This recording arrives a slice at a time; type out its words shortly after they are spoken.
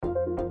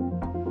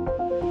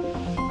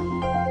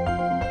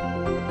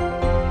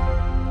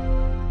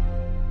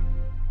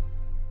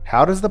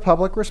How does the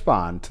public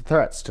respond to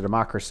threats to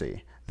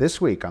democracy?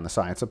 This week on The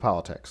Science of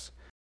Politics.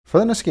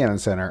 For the Niskanen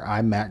Center,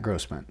 I'm Matt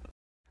Grossman.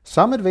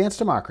 Some advanced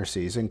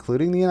democracies,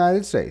 including the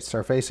United States,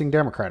 are facing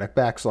democratic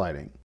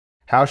backsliding.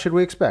 How should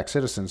we expect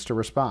citizens to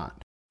respond?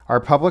 Are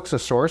publics a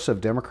source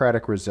of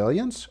democratic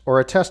resilience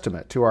or a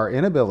testament to our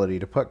inability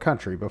to put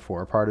country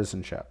before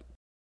partisanship?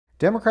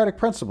 Democratic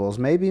principles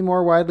may be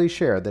more widely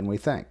shared than we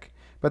think,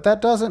 but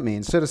that doesn't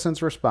mean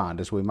citizens respond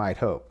as we might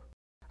hope.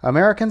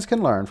 Americans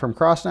can learn from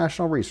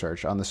cross-national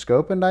research on the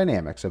scope and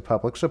dynamics of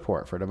public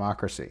support for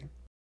democracy.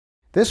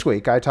 This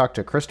week, I talked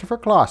to Christopher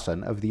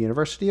Claassen of the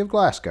University of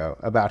Glasgow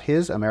about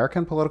his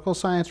American Political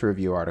Science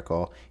Review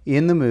article,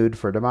 In the Mood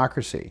for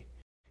Democracy.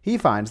 He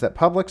finds that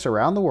publics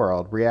around the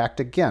world react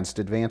against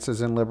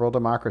advances in liberal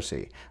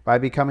democracy by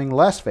becoming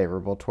less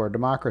favorable toward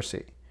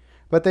democracy,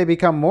 but they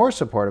become more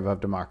supportive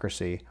of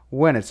democracy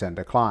when it's in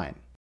decline.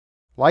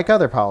 Like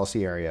other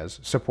policy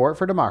areas, support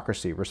for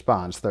democracy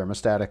responds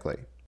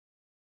thermostatically.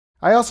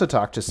 I also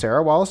talked to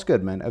Sara Wallace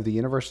Goodman of the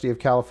University of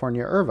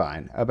California,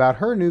 Irvine about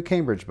her new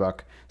Cambridge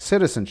book,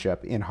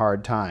 Citizenship in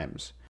Hard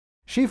Times.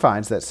 She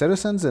finds that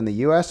citizens in the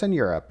U.S. and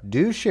Europe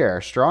do share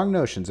strong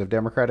notions of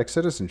democratic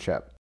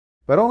citizenship,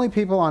 but only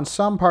people on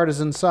some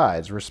partisan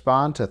sides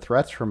respond to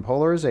threats from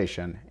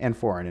polarization and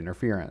foreign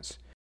interference.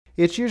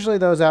 It's usually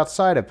those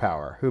outside of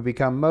power who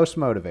become most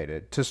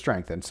motivated to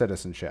strengthen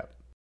citizenship.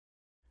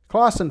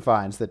 Claassen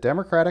finds that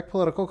democratic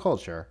political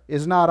culture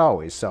is not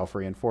always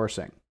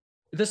self-reinforcing.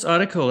 This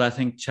article, I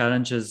think,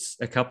 challenges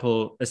a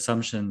couple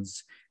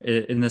assumptions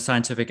in the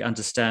scientific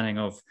understanding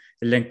of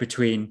the link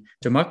between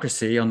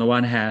democracy on the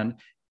one hand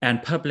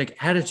and public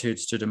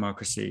attitudes to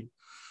democracy.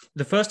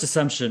 The first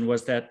assumption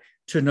was that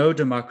to know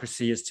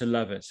democracy is to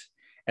love it.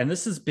 And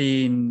this has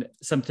been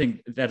something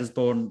that is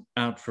born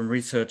out from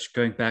research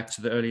going back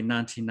to the early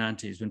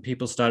 1990s when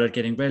people started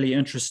getting really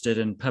interested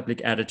in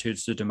public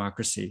attitudes to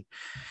democracy.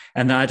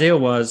 And the idea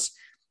was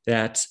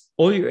that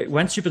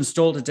once you've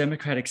installed a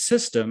democratic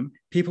system,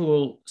 people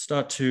will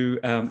start to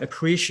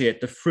appreciate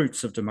the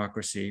fruits of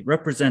democracy,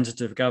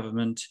 representative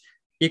government,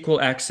 equal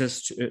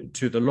access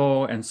to the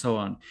law, and so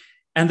on.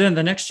 And then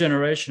the next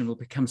generation will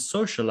become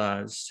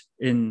socialized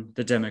in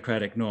the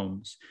democratic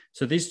norms.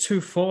 So these two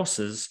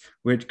forces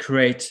would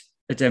create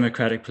a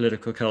democratic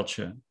political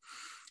culture.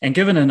 And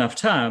given enough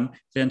time,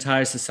 the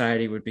entire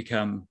society would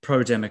become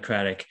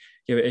pro-democratic,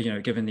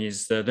 given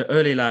the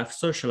early life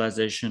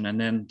socialization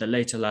and then the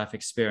later life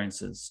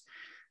experiences.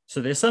 So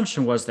the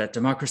assumption was that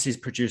democracies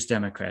produce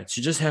democrats.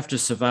 You just have to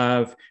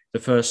survive the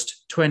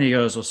first 20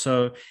 years or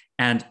so,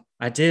 and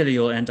ideally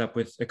you'll end up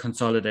with a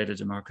consolidated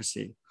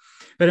democracy.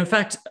 But in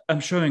fact, I'm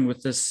showing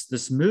with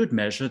this mood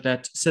measure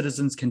that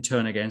citizens can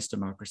turn against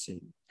democracy.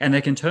 And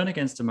they can turn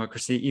against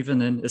democracy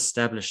even in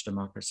established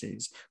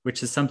democracies,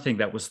 which is something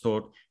that was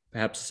thought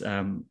perhaps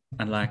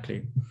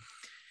unlikely.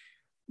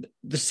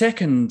 The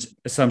second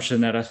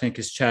assumption that I think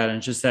is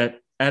challenged is that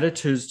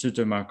attitudes to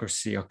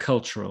democracy are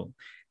cultural.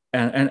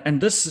 And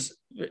this is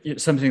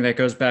something that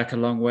goes back a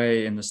long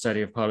way in the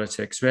study of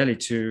politics, really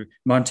to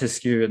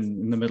Montesquieu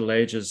in the Middle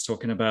Ages,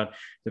 talking about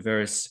the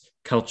various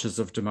cultures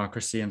of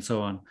democracy and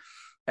so on.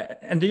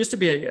 And there used to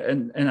be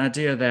an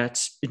idea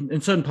that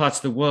in certain parts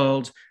of the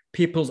world,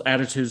 people's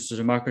attitudes to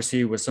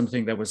democracy was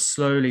something that was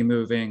slowly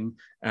moving.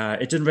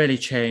 It didn't really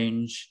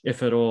change,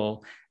 if at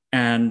all.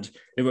 And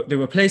there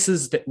were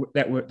places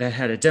that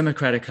had a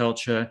democratic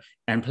culture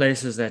and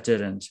places that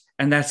didn't.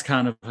 And that's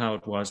kind of how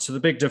it was. So the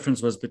big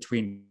difference was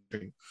between.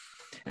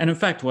 And in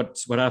fact,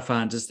 what I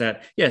find is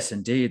that, yes,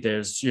 indeed,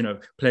 there's,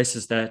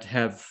 places that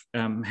have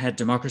had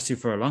democracy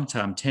for a long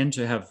time tend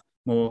to have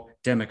more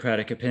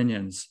democratic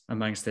opinions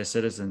amongst their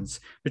citizens,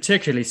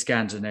 particularly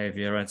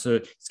Scandinavia, right? So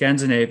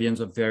Scandinavians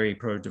are very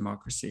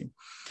pro-democracy.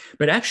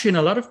 But actually, in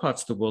a lot of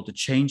parts of the world, it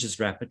changes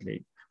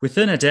rapidly.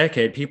 Within a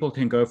decade, people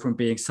can go from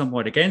being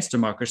somewhat against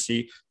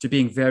democracy to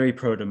being very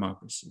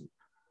pro-democracy,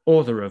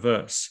 or the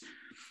reverse.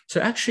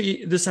 So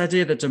actually, this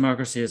idea that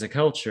democracy is a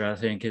culture, I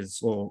think,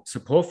 or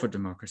support for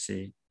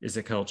democracy is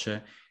a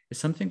culture, is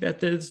something that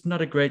there's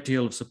not a great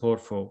deal of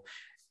support for.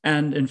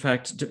 And in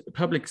fact,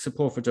 public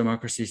support for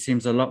democracy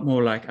seems a lot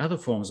more like other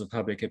forms of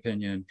public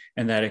opinion,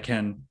 and that it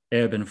can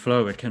ebb and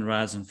flow, it can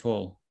rise and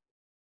fall.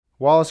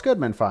 Wallace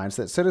Goodman finds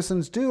that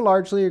citizens do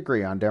largely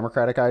agree on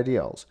democratic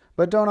ideals,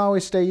 but don't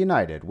always stay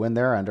united when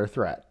they're under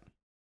threat.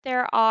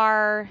 There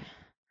are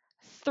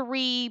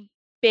three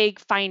big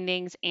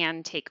findings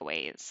and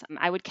takeaways.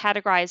 I would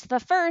categorize the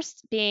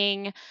first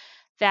being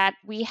that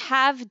we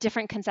have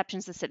different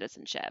conceptions of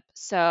citizenship.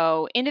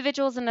 So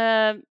individuals in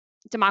a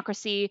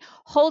democracy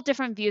hold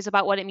different views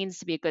about what it means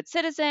to be a good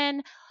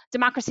citizen.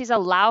 Democracies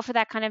allow for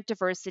that kind of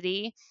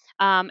diversity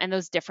and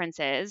those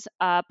differences.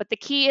 But the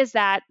key is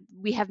that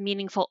we have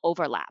meaningful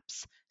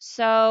overlaps.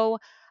 So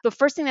the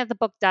first thing that the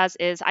book does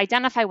is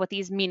identify what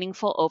these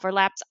meaningful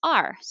overlaps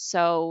are.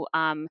 So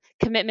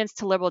commitments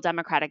to liberal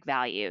democratic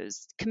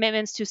values,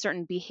 commitments to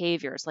certain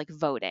behaviors like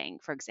voting,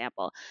 for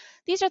example.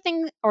 These are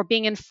things, or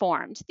being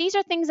informed. These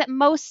are things that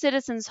most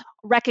citizens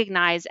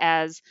recognize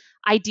as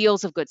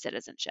ideals of good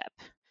citizenship.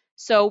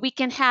 So we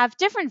can have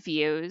different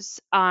views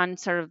on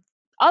sort of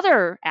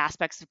other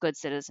aspects of good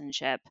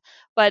citizenship,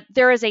 but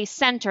there is a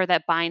center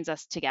that binds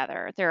us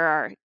together.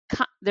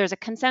 There's a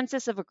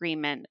consensus of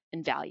agreement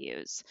and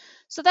values.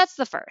 So that's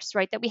the first,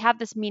 right? That we have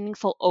this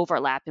meaningful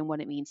overlap in what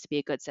it means to be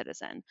a good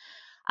citizen.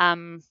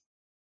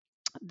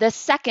 The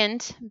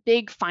second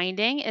big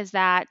finding is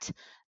that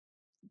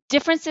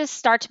differences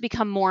start to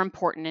become more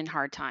important in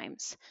hard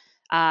times.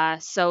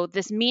 So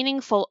this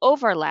meaningful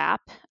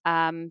overlap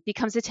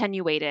becomes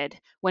attenuated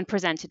when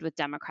presented with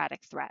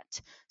democratic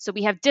threat. So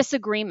we have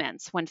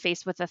disagreements when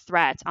faced with a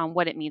threat on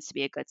what it means to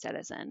be a good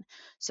citizen.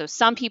 So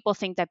some people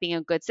think that being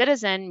a good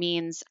citizen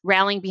means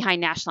rallying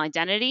behind national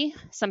identity.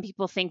 Some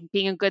people think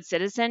being a good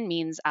citizen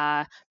means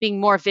being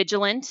more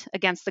vigilant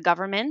against the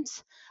government.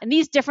 And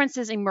these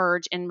differences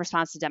emerge in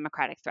response to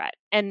democratic threat.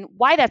 And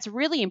why that's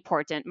really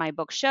important, my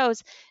book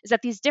shows, is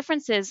that these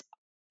differences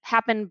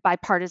happen by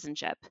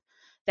partisanship,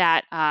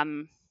 that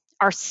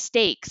our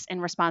stakes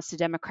in response to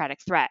democratic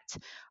threat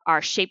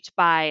are shaped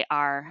by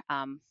our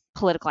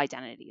political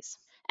identities.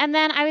 And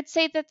then I would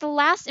say that the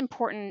last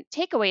important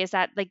takeaway is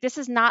that this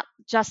is not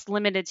just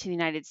limited to the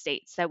United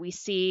States, that we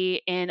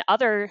see in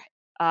other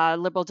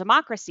liberal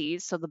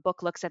democracies. So the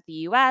book looks at the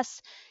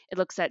US, it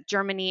looks at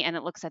Germany, and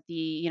it looks at the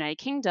United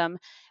Kingdom.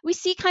 We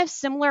see kind of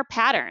similar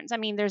patterns. I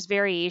mean, there's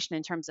variation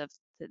in terms of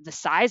the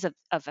size of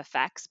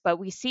effects, but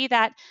we see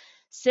that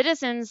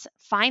citizens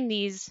find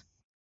these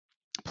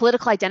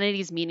political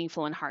identities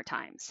meaningful in hard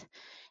times.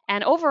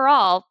 And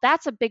overall,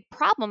 that's a big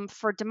problem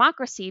for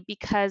democracy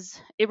because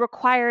it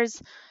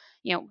requires,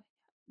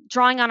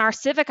 drawing on our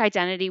civic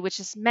identity, which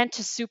is meant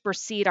to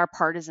supersede our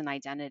partisan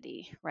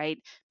identity, right?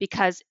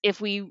 Because if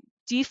we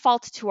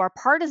default to our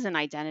partisan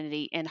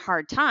identity in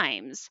hard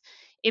times,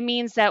 it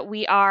means that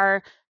we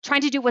are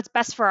trying to do what's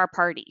best for our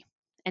party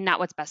and not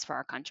what's best for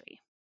our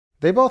country.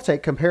 They both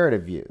take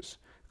comparative views.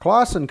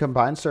 Claassen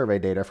combines survey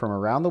data from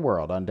around the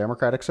world on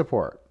democratic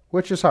support,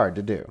 which is hard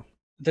to do.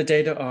 The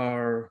data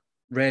are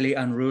really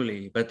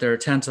unruly, but they're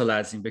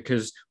tantalizing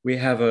because we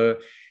have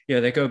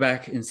they go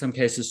back in some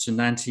cases to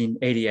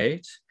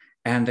 1988,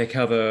 and they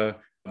cover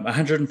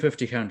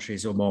 150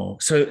 countries or more.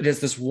 So there's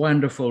this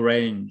wonderful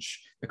range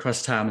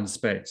across time and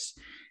space.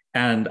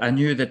 And I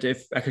knew that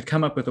if I could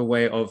come up with a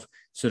way of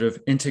sort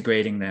of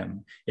integrating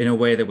them in a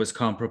way that was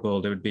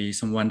comparable, there would be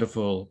some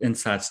wonderful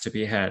insights to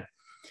be had.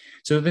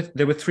 So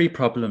there were three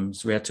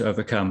problems we had to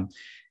overcome.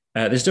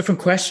 There's different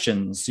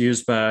questions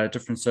used by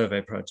different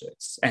survey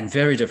projects, and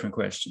very different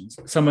questions.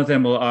 Some of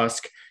them will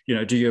ask,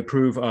 do you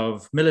approve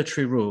of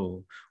military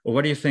rule? Or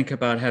what do you think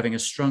about having a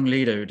strong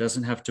leader who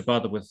doesn't have to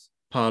bother with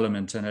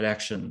parliament and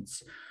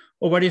elections?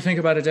 Or what do you think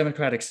about a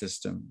democratic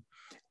system?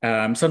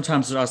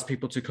 Sometimes it asks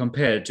people to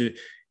compare.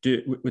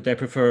 Would they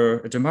prefer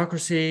a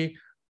democracy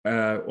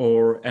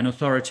or an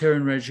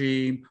authoritarian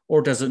regime,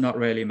 or does it not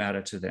really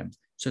matter to them?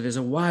 So there's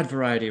a wide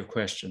variety of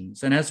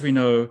questions. And as we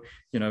know,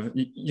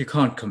 you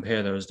can't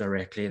compare those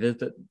directly.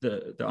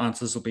 The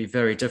answers will be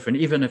very different,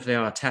 even if they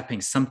are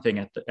tapping something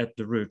at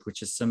the root,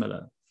 which is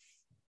similar.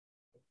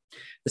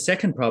 The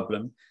second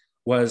problem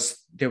was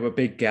there were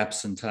big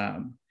gaps in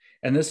time.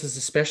 And this is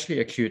especially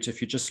acute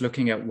if you're just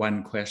looking at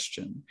one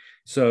question.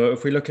 So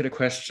if we look at a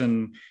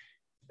question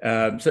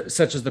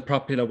such as the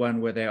popular one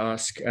where they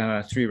ask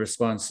three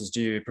responses: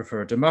 do you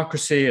prefer a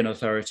democracy, an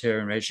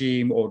authoritarian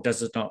regime, or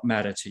does it not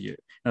matter to you?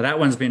 Now that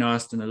one's been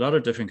asked in a lot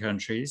of different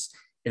countries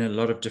in a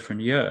lot of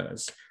different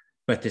years,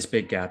 but there's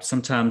big gaps.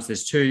 Sometimes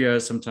there's 2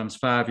 years, sometimes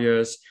 5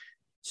 years.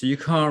 So you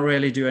can't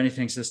really do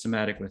anything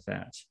systematic with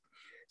that.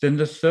 Then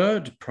the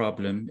third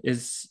problem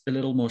is a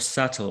little more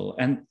subtle,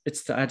 and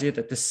it's the idea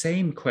that the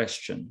same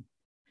question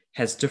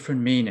has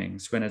different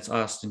meanings when it's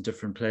asked in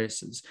different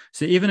places.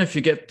 So even if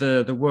you get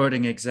the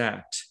wording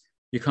exact,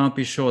 you can't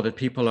be sure that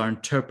people are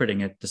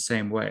interpreting it the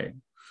same way.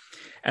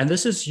 And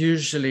this is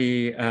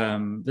usually,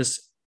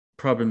 this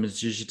problem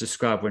is usually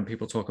described when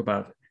people talk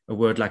about a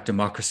word like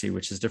democracy,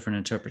 which has different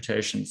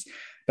interpretations.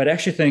 But I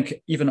actually think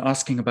even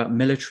asking about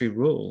military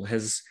rule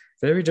has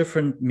very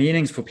different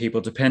meanings for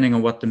people depending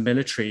on what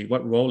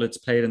role it's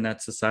played in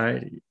that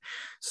society.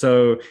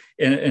 So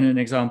in an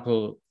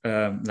example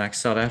like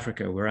South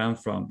Africa, where I'm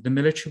from, the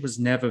military was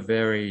never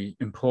very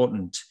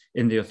important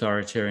in the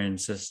authoritarian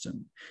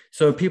system.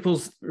 So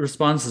people's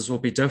responses will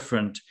be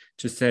different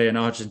to, say, in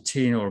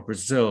Argentina or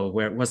Brazil,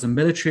 where it was a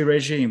military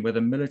regime, where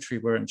the military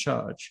were in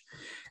charge.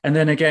 And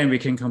then again, we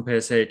can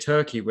compare, say,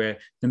 Turkey, where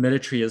the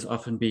military is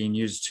often being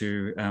used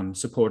to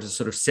support a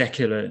sort of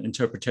secular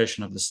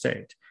interpretation of the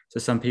state. So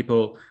some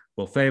people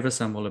will favor,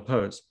 some will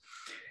oppose.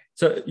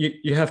 So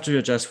you have to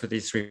adjust for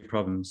these three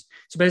problems.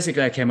 So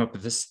basically, I came up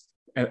with this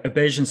a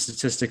Bayesian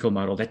statistical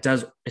model that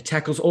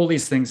tackles all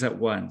these things at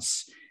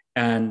once.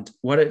 And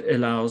what it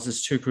allows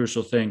is two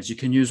crucial things. You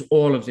can use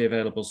all of the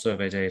available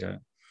survey data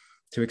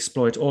to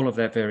exploit all of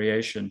that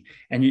variation.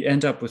 And you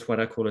end up with what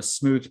I call a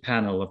smooth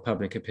panel of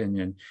public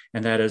opinion.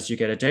 And that is, you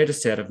get a data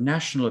set of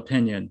national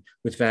opinion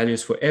with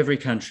values for every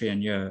country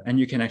and year, and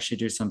you can actually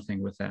do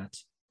something with that.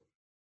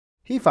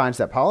 He finds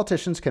that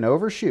politicians can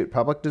overshoot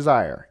public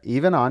desire,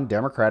 even on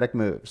democratic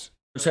moves.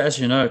 So as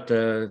you know,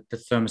 the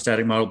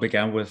thermostatic model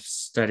began with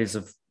studies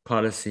of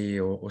policy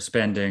or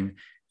spending,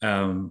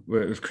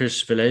 with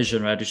Chris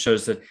Valesian, right, who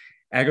shows that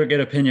aggregate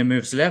opinion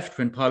moves left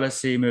when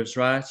policy moves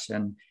right,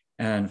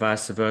 and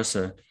vice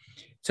versa.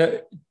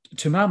 So,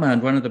 to my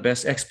mind, one of the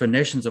best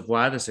explanations of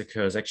why this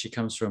occurs actually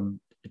comes from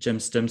Jim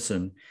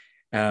Stimson,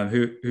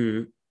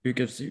 who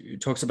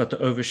talks about the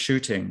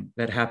overshooting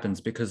that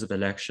happens because of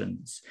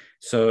elections.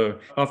 So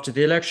after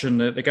the election,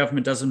 the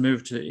government doesn't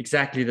move to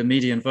exactly the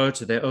median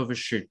voter; they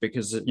overshoot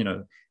because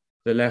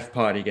the left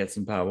party gets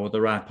in power or the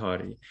right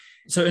party.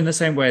 So in the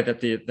same way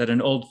that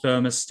an old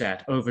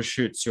thermostat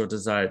overshoots your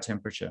desired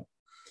temperature,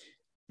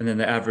 and then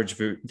the average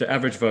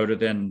voter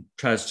then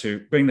tries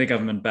to bring the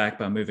government back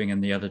by moving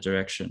in the other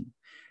direction.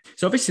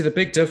 So obviously the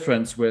big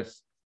difference with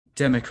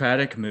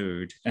democratic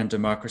mood and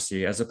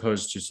democracy, as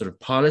opposed to sort of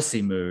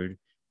policy mood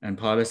and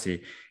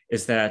policy,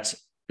 is the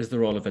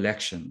role of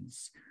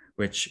elections,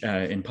 which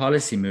in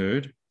policy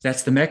mood,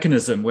 that's the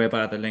mechanism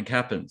whereby the link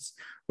happens.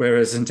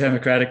 Whereas in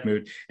democratic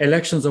mood,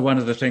 elections are one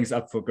of the things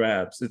up for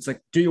grabs. It's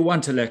like, do you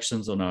want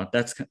elections or not?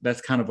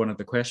 That's kind of one of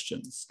the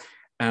questions.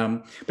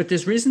 But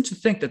there's reason to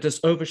think that this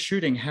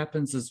overshooting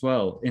happens as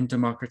well in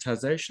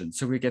democratization.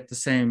 So we get the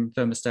same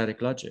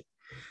thermostatic logic.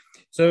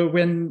 So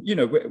when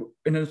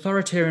an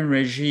authoritarian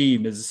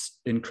regime is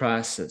in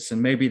crisis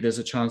and maybe there's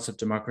a chance of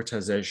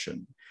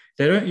democratization,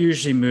 they don't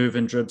usually move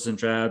in dribs and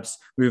drabs,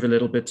 move a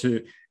little bit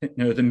to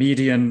the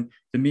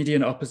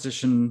median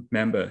opposition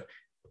member.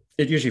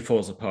 It usually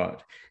falls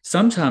apart.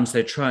 Sometimes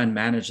they try and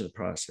manage the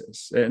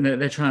process, and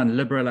they try and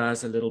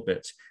liberalize a little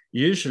bit.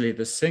 Usually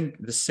the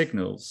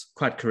signals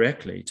quite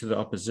correctly to the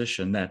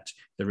opposition that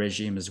the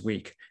regime is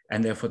weak,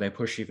 and therefore they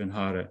push even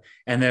harder,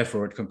 and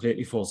therefore it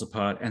completely falls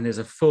apart, and there's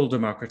a full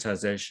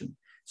democratization.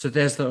 So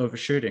there's the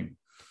overshooting.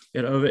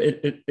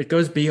 It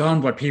goes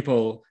beyond what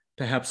people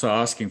perhaps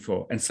are asking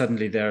for, and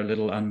suddenly they're a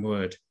little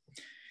unmoored.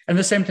 And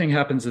the same thing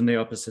happens in the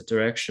opposite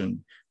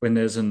direction when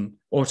there's an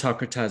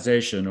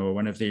autocratization or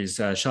one of these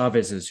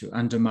Chavezes who are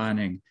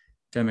undermining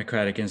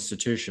democratic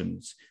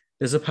institutions.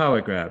 There's a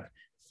power grab.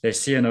 They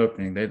see an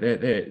opening.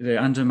 They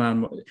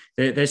undermine.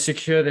 They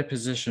secure their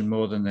position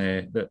more than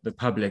the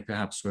public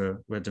perhaps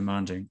were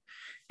demanding.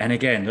 And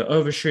again, the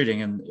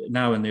overshooting and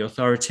now in the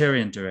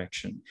authoritarian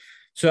direction.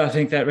 So I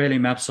think that really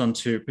maps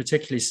onto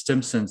particularly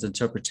Stimson's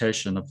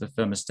interpretation of the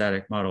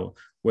thermostatic model,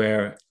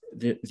 where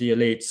the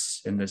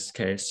elites in this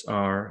case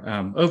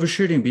are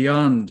overshooting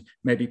beyond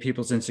maybe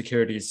people's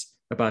insecurities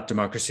about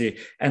democracy,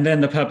 and then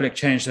the public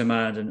change their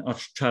mind and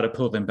try to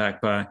pull them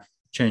back by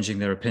changing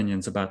their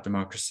opinions about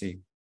democracy.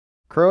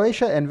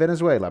 Croatia and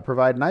Venezuela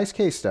provide nice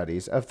case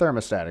studies of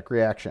thermostatic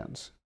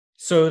reactions.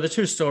 So the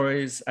two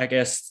stories, I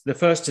guess, the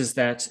first is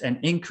that an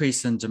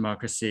increase in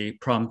democracy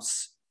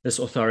prompts this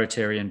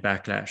authoritarian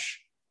backlash.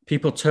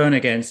 People turn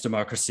against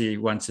democracy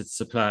once it's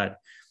supplied.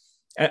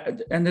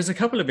 And there's a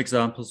couple of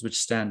examples which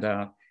stand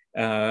out,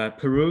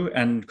 Peru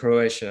and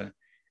Croatia.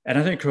 And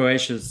I think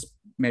Croatia's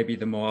maybe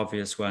the more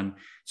obvious one.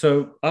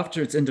 So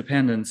after its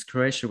independence,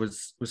 Croatia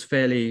was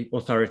fairly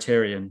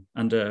authoritarian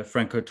under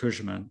Franco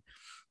Tuđman.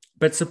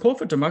 But support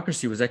for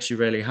democracy was actually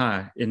really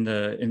high in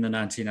the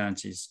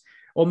 1990s,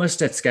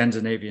 almost at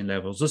Scandinavian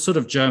levels or sort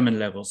of German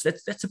levels.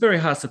 That's a very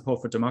high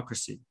support for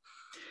democracy.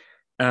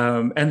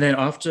 And then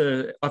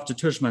after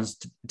Tuđman's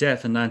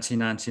death in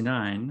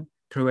 1999,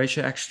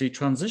 Croatia actually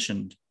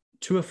transitioned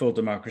to a full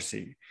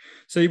democracy.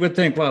 So you would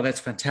think, wow, that's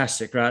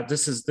fantastic, right?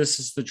 This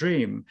is the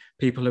dream.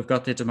 People have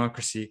got their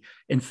democracy.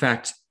 In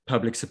fact,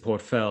 public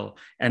support fell,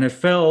 and it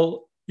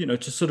fell,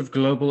 to sort of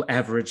global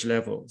average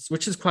levels,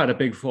 which is quite a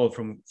big fall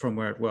from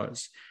where it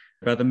was.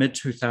 By the mid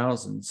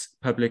 2000s,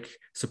 public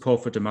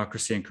support for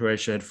democracy in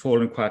Croatia had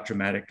fallen quite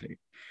dramatically.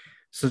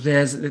 So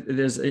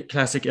there's a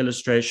classic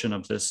illustration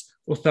of this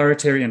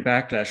authoritarian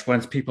backlash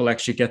once people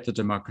actually get the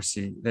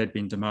democracy they'd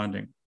been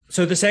demanding.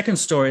 So the second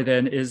story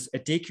then is a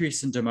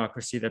decrease in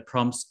democracy that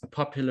prompts a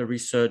popular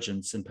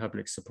resurgence in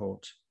public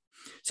support.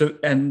 So,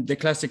 and the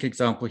classic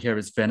example here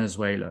is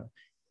Venezuela.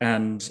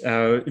 And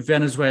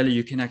Venezuela,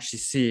 you can actually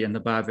see in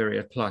the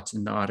bivariate plot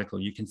in the article,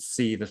 you can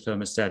see the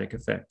thermostatic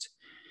effect.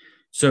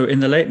 So in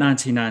the late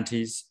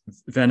 1990s,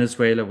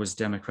 Venezuela was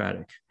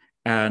democratic,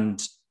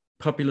 and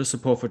popular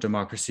support for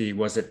democracy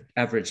was at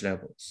average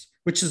levels,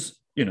 which is,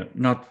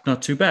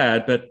 not too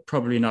bad, but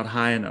probably not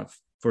high enough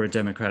for a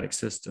democratic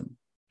system.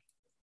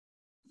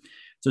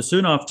 So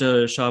soon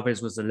after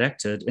Chavez was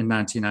elected in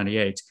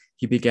 1998,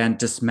 he began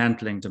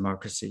dismantling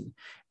democracy.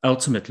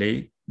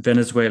 Ultimately,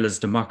 Venezuela's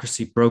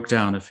democracy broke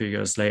down a few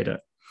years later,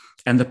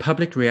 and the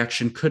public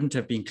reaction couldn't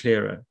have been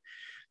clearer.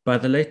 By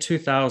the late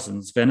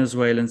 2000s,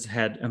 Venezuelans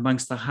had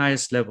amongst the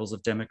highest levels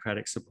of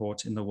democratic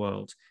support in the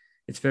world.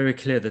 It's very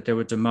clear that they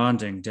were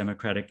demanding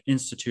democratic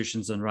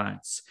institutions and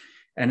rights.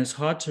 And it's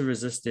hard to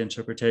resist the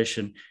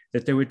interpretation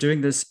that they were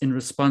doing this in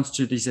response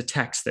to these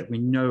attacks that we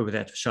know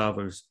that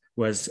Chavez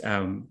was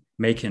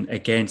making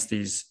against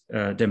these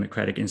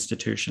democratic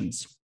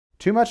institutions.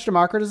 Too much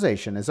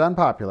democratization is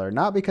unpopular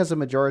not because of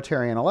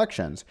majoritarian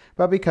elections,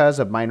 but because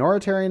of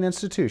minoritarian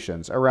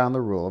institutions around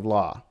the rule of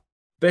law.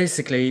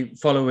 Basically,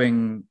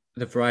 following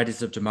the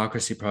Varieties of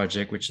Democracy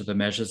project, which are the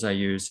measures I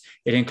use,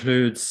 it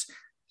includes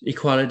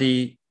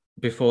equality,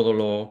 before the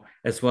law,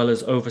 as well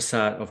as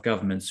oversight of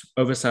governments,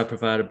 oversight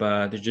provided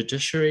by the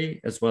judiciary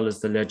as well as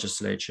the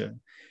legislature.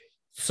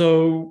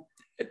 So,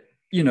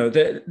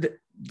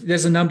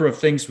 there's a number of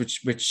things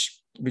which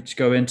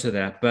go into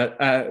that. But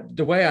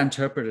the way I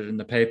interpret it in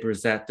the paper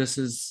is that this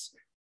is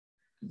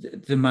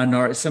the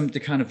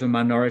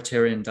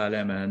minoritarian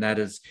dilemma, and that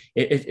is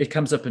it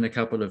comes up in a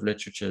couple of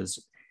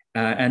literatures,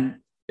 and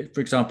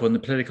for example, in the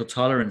political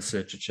tolerance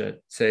literature,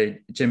 say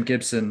Jim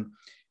Gibson,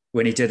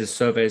 when he did his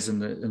surveys in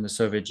the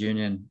Soviet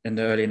Union in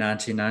the early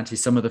 1990s,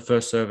 some of the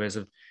first surveys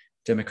of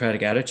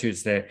democratic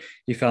attitudes there,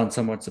 he found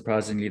somewhat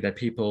surprisingly that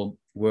people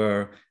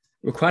were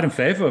quite in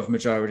favor of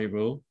majority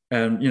rule.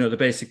 And, the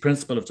basic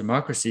principle of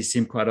democracy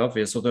seemed quite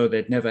obvious, although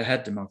they'd never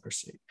had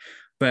democracy.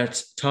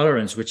 But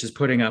tolerance, which is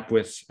putting up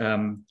with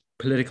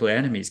political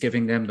enemies,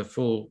 giving them the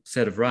full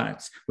set of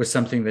rights, was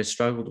something they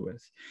struggled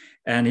with.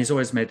 And he's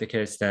always made the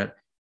case that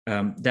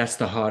that's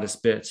the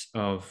hardest bit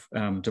of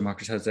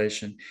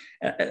democratization.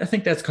 I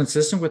think that's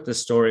consistent with the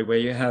story where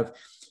you have,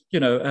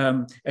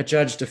 a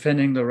judge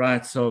defending the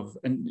rights of,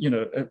 a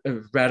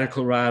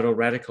radical right or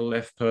radical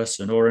left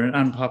person or an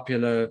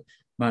unpopular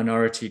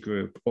minority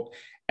group,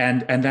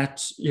 and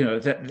that's I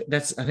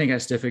think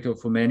that's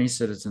difficult for many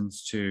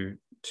citizens to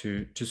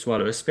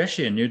swallow,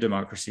 especially in new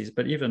democracies,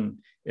 but even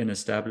in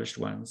established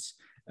ones.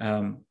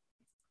 And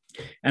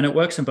it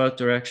works in both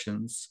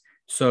directions.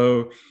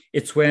 So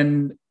it's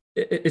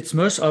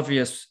most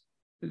obvious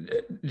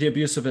the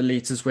abuse of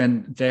elites is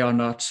when they are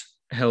not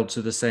held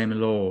to the same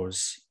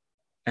laws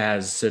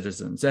as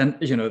citizens. And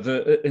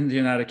in the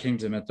United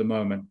Kingdom at the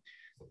moment,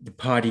 the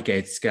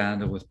Partygate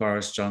scandal with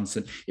Boris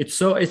Johnson, it's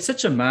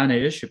such a minor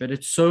issue, but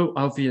it's so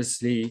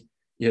obviously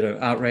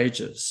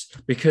outrageous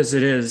because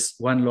it is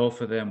one law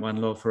for them, one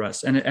law for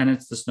us, and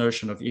it's this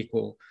notion of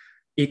equal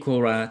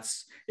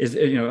rights.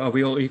 Are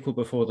we all equal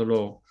before the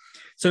law?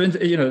 So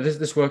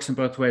this works in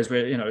both ways,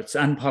 where it's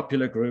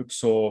unpopular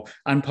groups or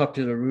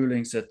unpopular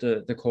rulings that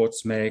the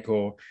courts make,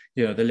 or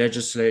the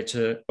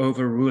legislature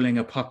overruling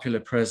a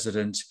popular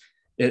president.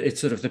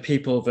 It's sort of the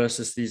people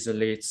versus these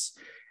elites.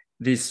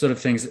 These sort of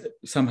things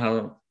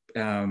somehow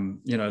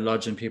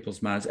lodge in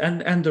people's minds,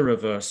 and the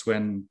reverse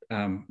when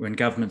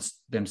governments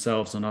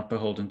themselves are not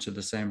beholden to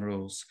the same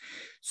rules.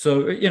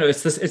 So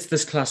it's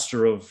this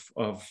cluster of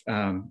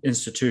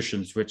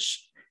institutions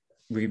which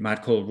we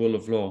might call rule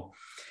of law.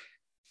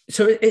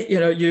 So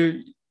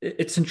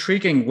it's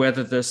intriguing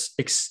whether this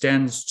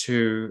extends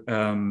to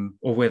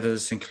or whether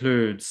this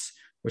includes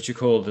what you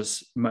call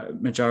this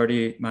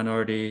majority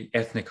minority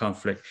ethnic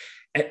conflict.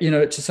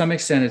 To some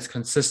extent, it's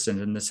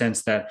consistent in the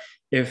sense that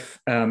if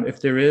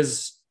there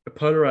is a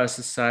polarized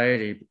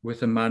society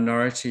with a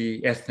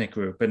minority ethnic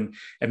group and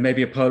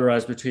maybe a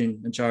polarized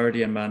between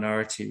majority and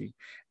minority,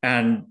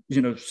 and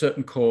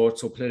certain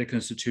courts or political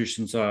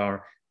institutions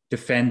are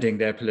defending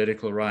their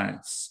political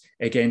rights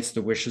against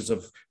the wishes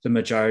of the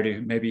majority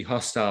who may be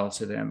hostile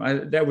to them,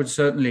 that would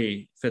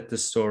certainly fit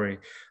this story.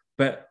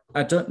 But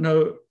I don't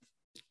know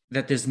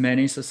that there's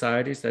many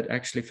societies that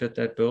actually fit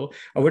that bill.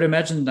 I would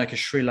imagine like a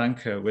Sri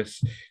Lanka with,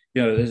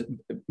 the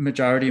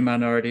majority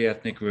minority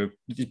ethnic group,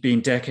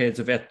 being decades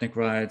of ethnic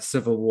riots,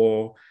 civil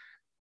war,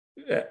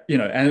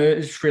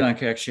 and Sri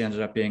Lanka actually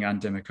ended up being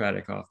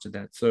undemocratic after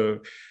that.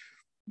 So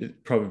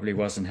it probably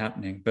wasn't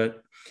happening.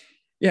 But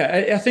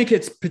yeah, I think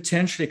it's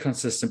potentially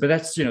consistent, but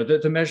that's,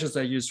 the measures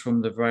I use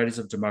from the Varieties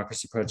of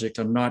Democracy Project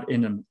are not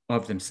in and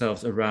of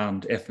themselves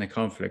around ethnic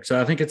conflict.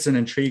 So I think it's an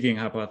intriguing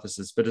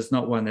hypothesis, but it's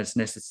not one that's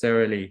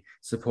necessarily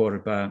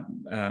supported by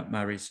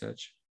my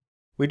research.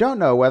 We don't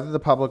know whether the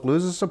public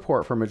loses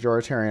support for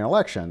majoritarian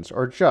elections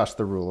or just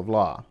the rule of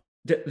law.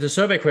 The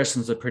survey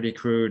questions are pretty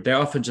crude. They're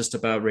often just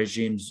about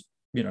regimes,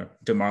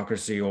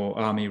 democracy or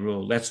army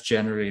rule. That's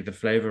generally the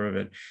flavor of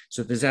it.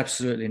 So there's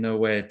absolutely no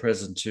way at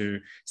present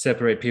to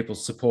separate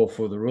people's support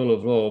for the rule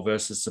of law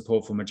versus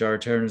support for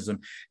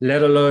majoritarianism,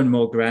 let alone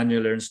more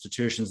granular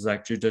institutions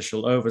like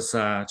judicial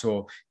oversight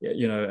or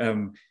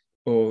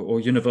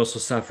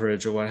universal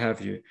suffrage or what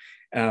have you.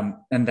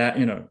 And that,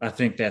 I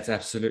think that's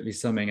absolutely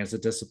something as a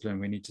discipline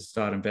we need to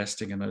start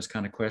investing in those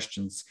kind of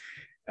questions.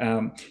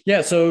 But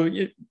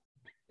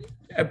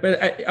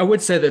I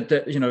would say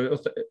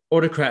that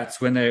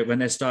autocrats, when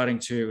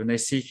they're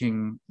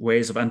seeking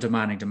ways of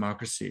undermining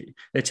democracy,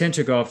 they tend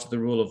to go after the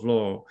rule of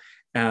law,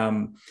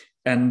 and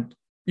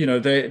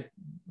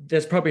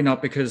that's probably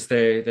not because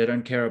they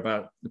don't care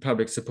about the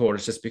public support.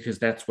 It's just because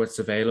that's what's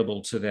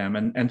available to them,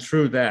 and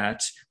through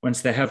that,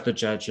 once they have the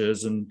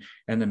judges and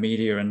the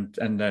media and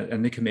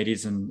the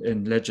committees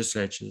and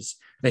legislatures,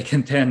 they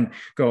can then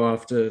go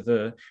after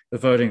the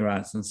voting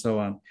rights and so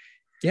on.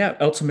 Yeah,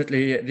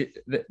 ultimately,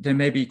 they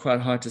may be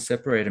quite hard to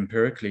separate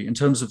empirically in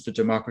terms of the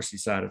democracy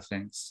side of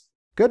things.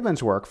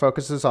 Goodman's work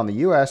focuses on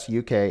the US,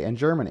 UK, and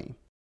Germany.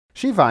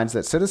 She finds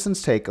that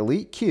citizens take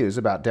elite cues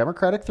about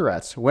democratic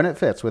threats when it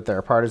fits with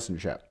their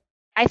partisanship.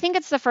 I think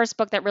it's the first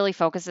book that really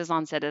focuses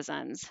on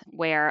citizens,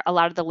 where a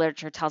lot of the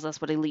literature tells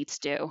us what elites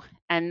do.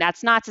 And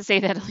that's not to say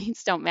that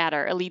elites don't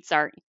matter. Elites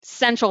are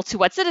central to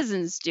what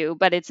citizens do,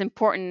 but it's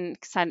important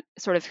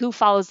sort of who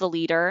follows the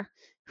leader,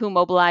 who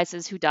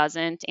mobilizes, who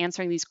doesn't.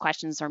 Answering these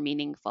questions are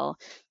meaningful.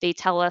 They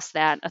tell us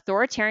that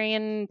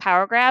authoritarian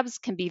power grabs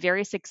can be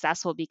very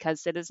successful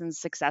because citizens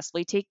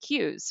successfully take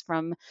cues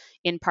from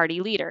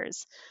in-party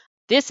leaders.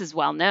 This is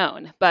well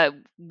known, but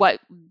what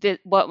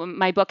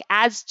my book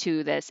adds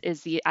to this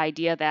is the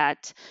idea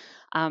that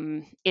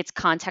it's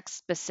context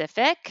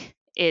specific.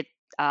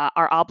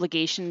 Our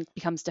obligation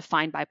becomes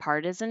defined by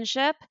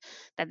partisanship,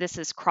 that this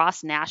is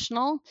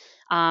cross-national,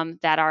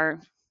 that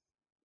our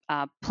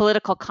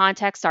political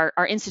contexts,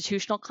 our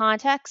institutional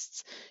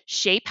contexts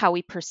shape how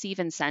we perceive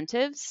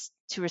incentives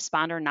to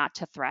respond or not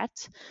to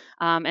threat.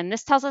 And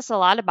this tells us a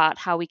lot about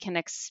how we can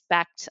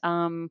expect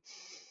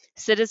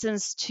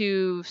citizens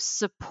to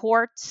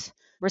support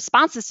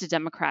responses to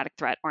democratic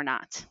threat or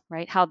not,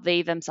 right? How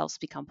they themselves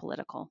become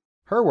political.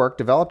 Her work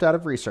developed out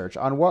of research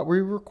on what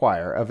we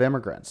require of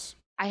immigrants.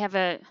 I have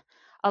a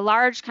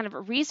large kind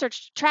of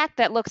research track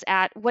that looks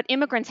at what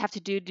immigrants have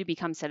to do to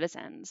become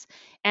citizens.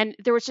 And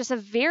there was just a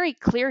very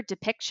clear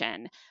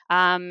depiction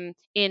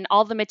in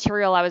all the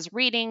material I was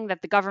reading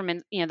that the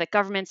government, that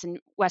governments in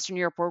Western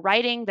Europe were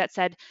writing that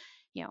said,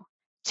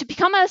 to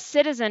become a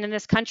citizen in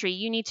this country,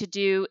 you need to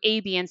do A,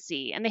 B, and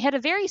C. And they had a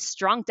very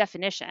strong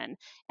definition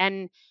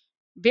and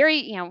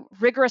very,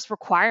 rigorous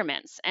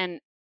requirements.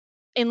 And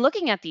in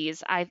looking at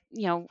these, I,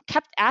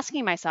 kept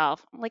asking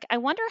myself, like, I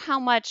wonder how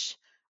much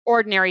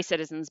ordinary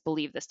citizens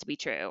believe this to be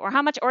true, or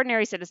how much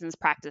ordinary citizens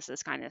practice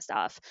this kind of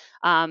stuff.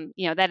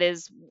 That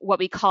is what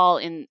we call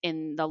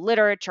in the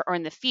literature or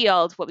in the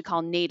field, what we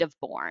call native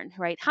born,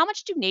 right? How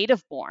much do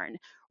native born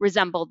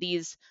resemble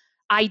these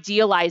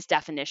idealized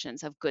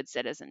definitions of good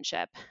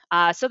citizenship?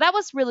 So that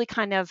was really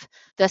kind of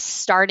the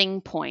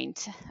starting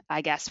point,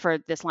 I guess, for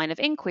this line of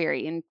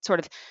inquiry, and sort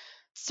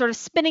of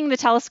spinning the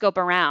telescope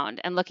around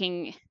and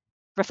looking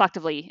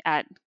reflectively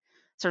at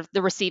sort of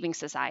the receiving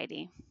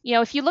society.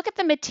 If you look at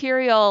the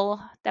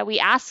material that we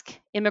ask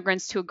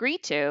immigrants to agree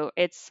to,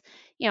 it's,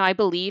 I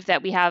believe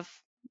that we have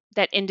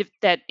that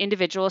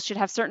individuals should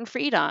have certain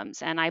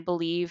freedoms, and I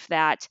believe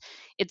that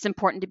it's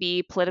important to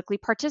be politically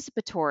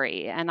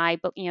participatory,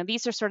 and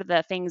these are sort of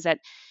the things that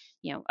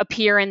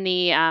appear in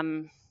the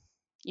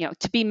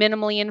to be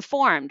minimally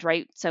informed,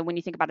 right? So when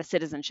you think about a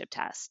citizenship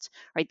test,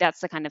 right,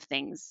 that's the kind of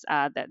things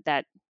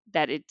that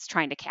it's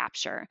trying to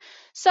capture.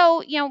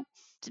 So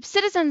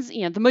citizens,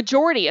 the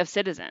majority of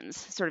citizens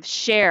sort of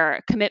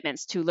share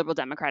commitments to liberal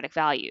democratic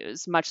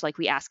values, much like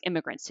we ask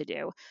immigrants to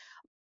do.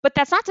 But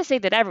that's not to say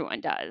that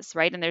everyone does,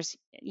 right? And there's,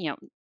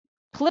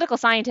 political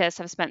scientists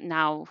have spent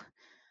now,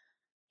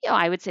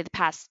 I would say the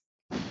past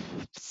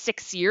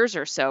 6 years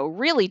or so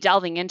really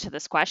delving into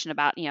this question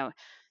about,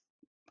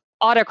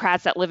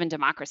 autocrats that live in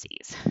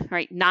democracies,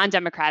 right?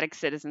 Non-democratic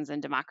citizens in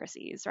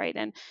democracies, right?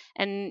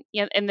 And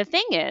the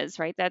thing is,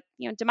 right, that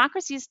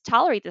democracies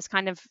tolerate this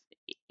kind of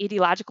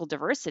ideological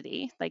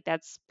diversity, like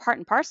that's part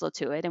and parcel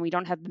to it, and we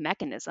don't have the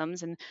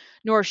mechanisms, and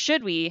nor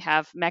should we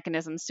have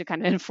mechanisms to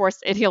kind of enforce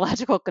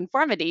ideological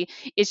conformity.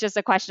 It's just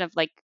a question of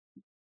like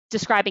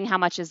describing how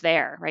much is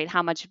there, right?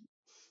 How much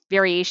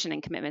variation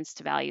and commitments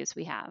to values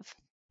we have.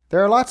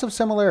 There are lots of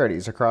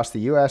similarities across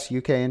the US,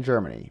 UK, and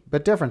Germany,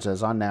 but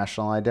differences on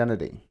national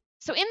identity.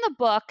 So in the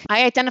book,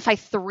 I identify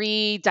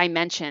 3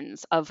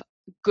 dimensions of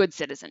good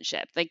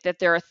citizenship, like that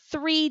there are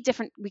 3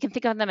 different, we can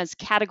think of them as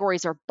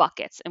categories or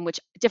buckets in which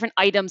different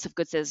items of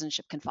good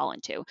citizenship can fall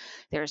into.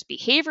 There's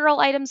behavioral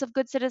items of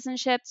good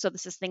citizenship. So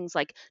this is things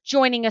like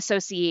joining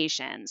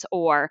associations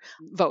or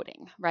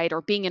voting, right?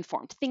 Or being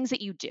informed, things that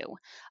you do.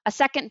 A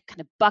second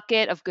kind of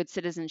bucket of good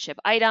citizenship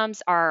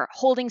items are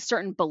holding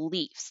certain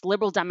beliefs,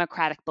 liberal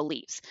democratic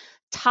beliefs,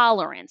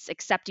 tolerance,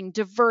 accepting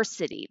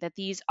diversity, that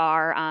these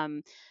are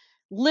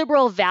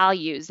liberal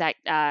values that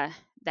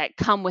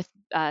come with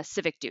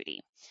civic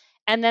duty.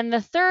 And then the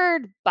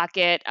third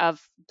bucket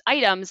of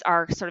items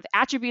are sort of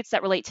attributes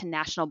that relate to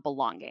national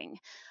belonging.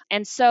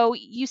 And so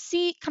you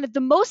see kind of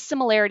the most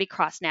similarity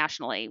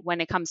cross-nationally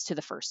when it comes to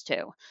the first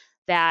 2,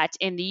 that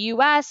in the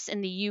US, in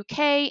the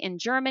UK, in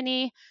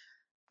Germany,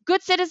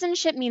 good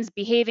citizenship means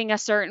behaving a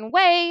certain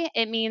way.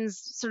 It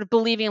means sort of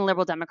believing in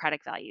liberal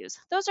democratic values.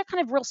 Those are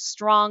kind of real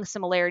strong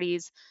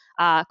similarities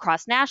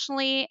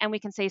cross-nationally, and we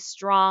can say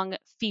strong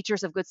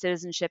features of good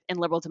citizenship in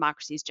liberal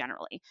democracies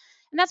generally.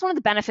 And that's one of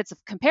the benefits of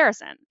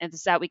comparison,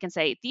 is that we can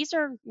say these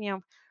are,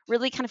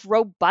 really kind of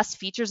robust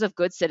features of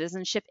good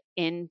citizenship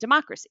in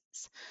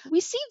democracies. We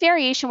see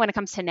variation when it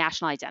comes to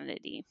national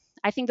identity.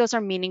 I think those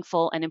are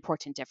meaningful and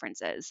important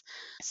differences.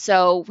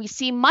 So we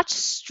see much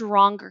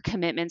stronger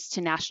commitments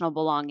to national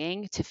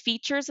belonging, to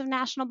features of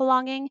national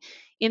belonging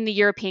in the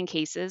European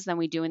cases than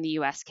we do in the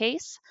US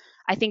case.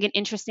 I think an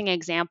interesting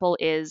example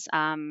is,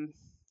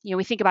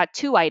 we think about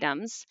 2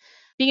 items.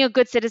 Being a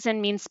good citizen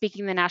means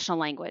speaking the national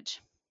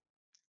language.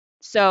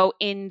 So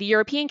in the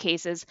European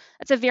cases,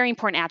 that's a very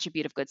important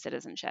attribute of good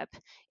citizenship.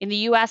 In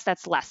the US,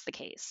 that's less the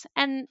case.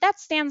 And that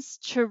stands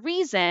to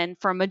reason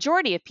for a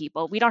majority of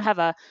people. We don't have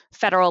a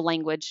federal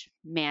language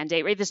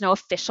mandate, right? There's no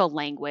official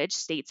language.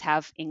 States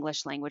have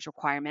English language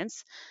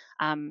requirements,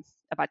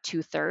 about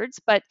 2/3.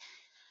 But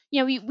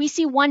we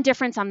see one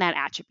difference on that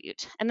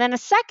attribute. And then a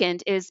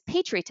second is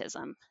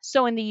patriotism.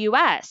 So in the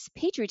US,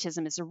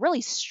 patriotism is a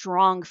really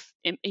strong,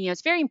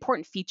 it's a very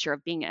important feature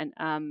of being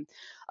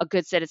a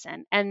good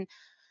citizen. And,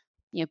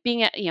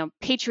 being a,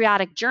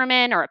 patriotic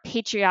German or a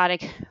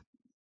patriotic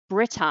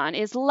Briton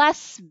is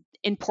less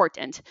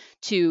important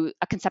to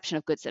a conception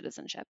of good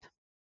citizenship.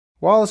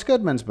 Wallace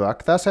Goodman's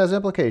book thus has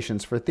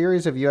implications for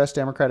theories of U.S.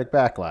 democratic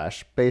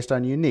backlash based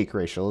on unique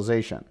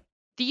racialization.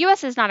 The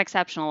US is not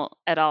exceptional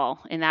at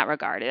all in that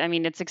regard. I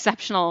mean, it's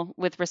exceptional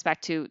with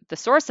respect to the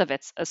source of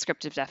its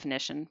ascriptive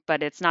definition,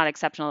 but it's not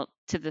exceptional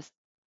to the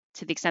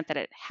extent that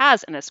it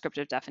has an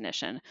ascriptive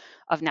definition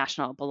of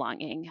national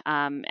belonging.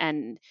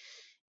 And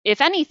if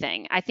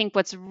anything, I think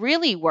what's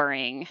really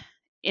worrying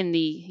in the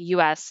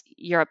US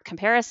Europe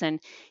comparison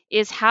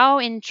is how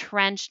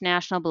entrenched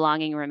national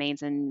belonging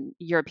remains in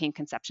European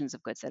conceptions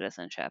of good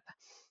citizenship.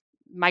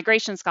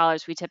 Migration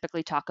scholars, we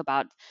typically talk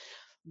about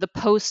the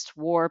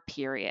post-war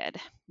period,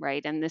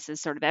 right? And this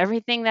is sort of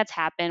everything that's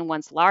happened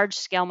once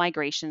large-scale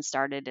migration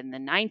started in the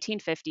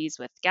 1950s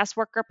with guest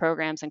worker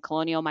programs and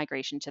colonial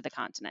migration to the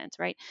continent,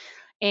 right?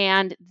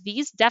 And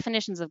these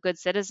definitions of good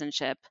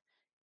citizenship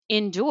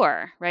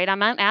endure, right? I'm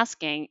not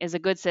asking, is a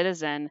good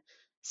citizen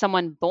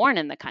someone born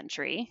in the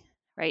country,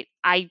 right?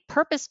 I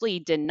purposely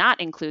did not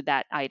include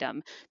that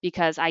item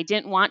because I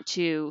didn't want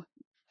to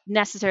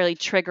necessarily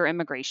trigger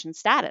immigration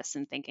status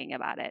in thinking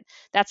about it.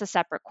 That's a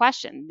separate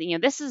question.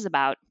 This is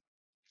about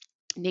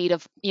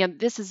Native,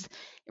 this is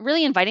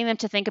really inviting them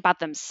to think about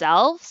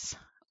themselves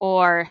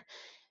or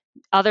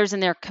others in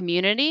their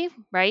community,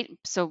 right?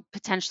 So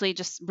potentially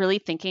just really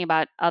thinking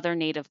about other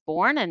Native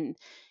born, and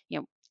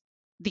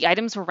the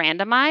items were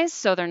randomized,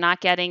 so they're not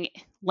getting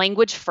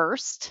language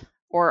first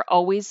or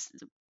always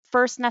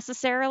first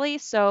necessarily.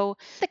 So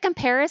the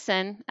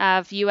comparison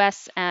of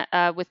US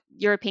with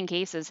European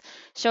cases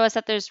show us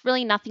that there's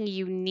really nothing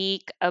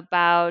unique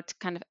about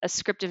kind of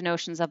ascriptive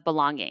notions of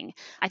belonging.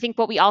 I think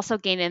what we also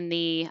gain in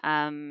the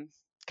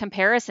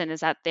comparison is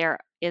that there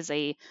is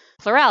a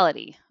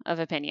plurality of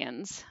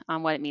opinions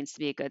on what it means to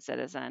be a good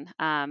citizen.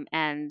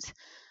 And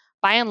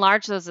by and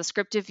large, those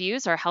ascriptive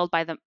views are held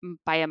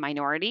by a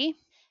minority.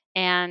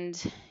 And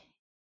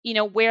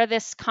where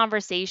this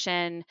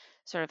conversation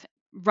sort of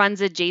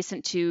runs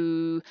adjacent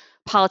to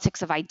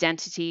politics of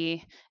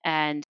identity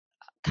and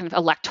kind of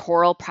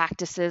electoral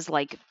practices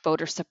like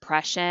voter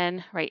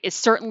suppression, right, is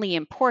certainly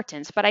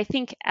important. But I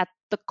think at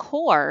the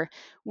core,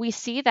 we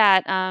see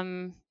that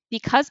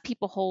because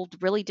people hold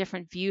really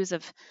different views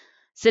of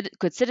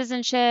good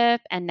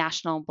citizenship and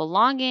national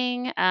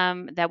belonging,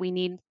 that we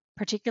need,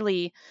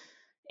 particularly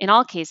in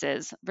all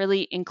cases,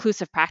 really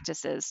inclusive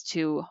practices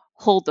to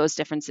hold those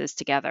differences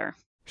together.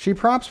 She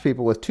prompts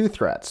people with two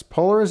threats: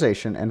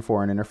 polarization and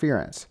foreign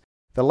interference.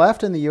 The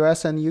left in the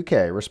US and the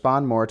UK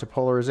respond more to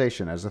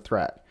polarization as a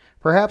threat,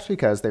 perhaps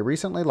because they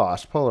recently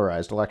lost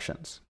polarized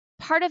elections.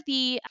 Part of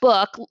the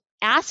book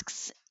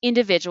asks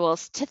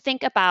individuals to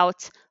think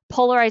about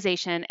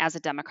polarization as a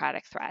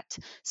democratic threat.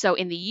 So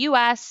in the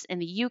US, in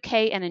the UK,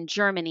 and in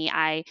Germany,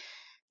 I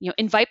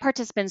invite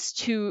participants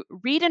to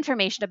read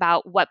information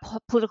about what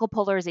political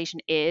polarization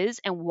is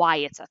and why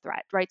it's a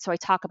threat, right? So I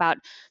talk about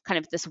kind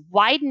of this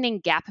widening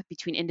gap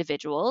between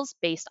individuals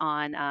based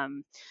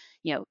on,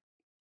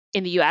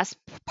 in the US,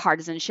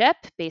 partisanship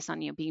based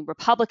on being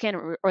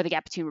Republican, or the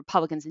gap between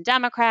Republicans and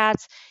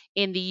Democrats.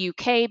 In the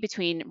UK,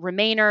 between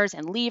Remainers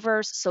and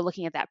Leavers, so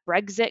looking at that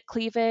Brexit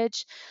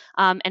cleavage.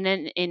 And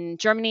then in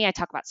Germany, I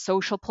talk about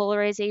social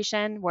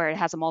polarization, where it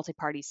has a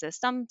multi-party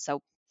system.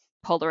 So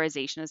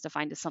polarization is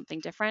defined as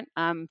something different.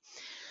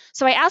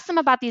 So I asked them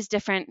about these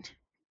different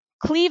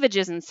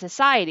cleavages in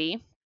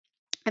society,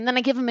 and then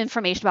I give them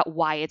information about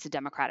why it's a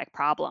democratic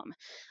problem.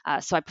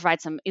 So I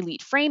provide some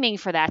elite framing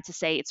for that to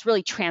say it's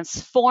really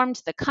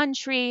transformed the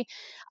country.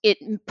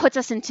 It puts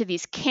us into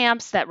these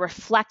camps that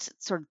reflect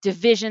sort of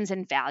divisions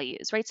and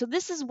values, right? So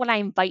this is what I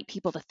invite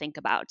people to think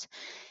about.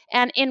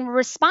 And in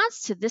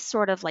response to this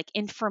sort of like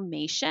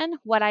information,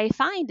 what I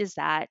find is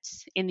that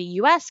in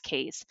the US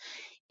case,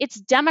 it's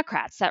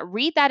Democrats that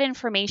read that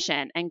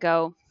information and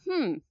go,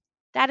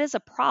 that is a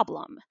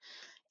problem.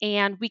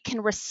 And we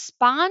can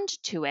respond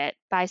to it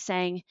by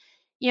saying,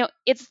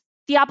 it's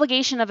the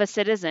obligation of a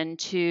citizen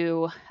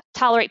to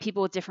tolerate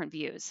people with different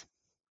views.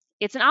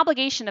 It's an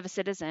obligation of a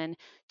citizen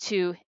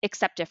to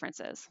accept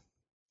differences.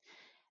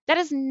 That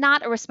is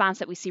not a response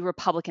that we see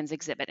Republicans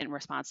exhibit in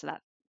response to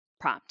that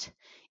prompt.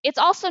 It's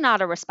also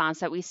not a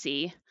response that we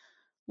see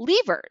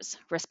Leavers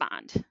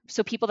respond,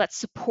 so people that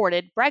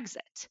supported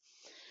Brexit.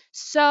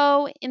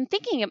 So in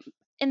thinking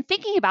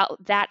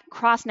about that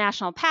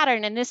cross-national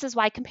pattern, and this is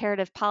why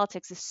comparative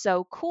politics is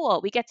so cool,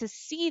 we get to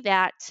see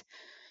that,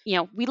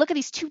 we look at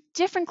these two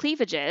different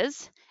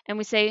cleavages and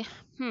we say,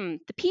 the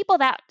people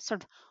that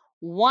sort of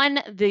won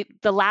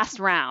the last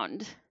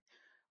round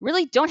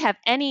really don't have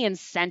any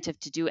incentive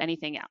to do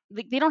anything else.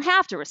 They don't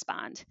have to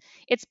respond.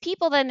 It's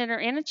people that are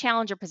in a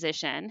challenger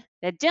position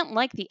that didn't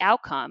like the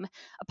outcome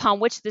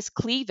upon which this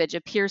cleavage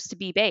appears to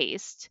be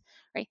based,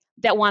 right,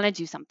 that want to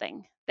do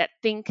something, that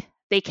think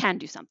they can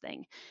do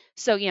something.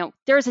 So,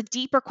 there's a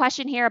deeper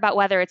question here about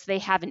whether it's they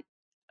have a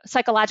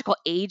psychological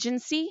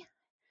agency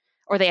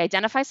or they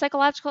identify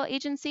psychological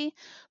agency.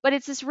 But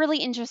it's this really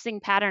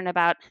interesting pattern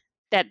about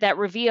that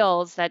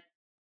reveals that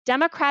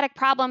democratic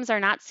problems are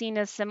not seen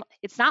as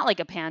it's not like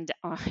a pandemic.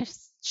 I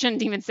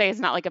shouldn't even say it's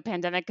not like a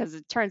pandemic, because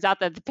it turns out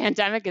that the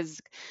pandemic is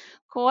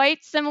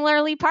quite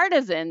similarly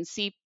partisan.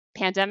 See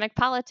pandemic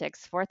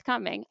politics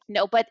forthcoming.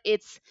 No, but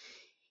it's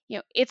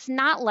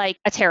not like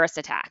a terrorist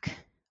attack,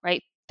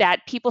 right?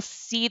 That people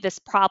see this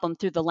problem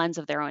through the lens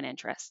of their own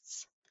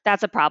interests.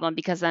 That's a problem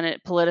because then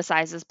it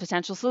politicizes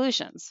potential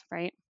solutions,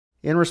 right?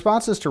 In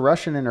responses to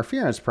Russian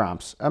interference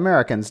prompts,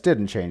 Americans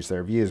didn't change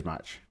their views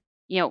much.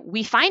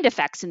 We find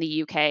effects in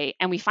the UK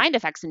and we find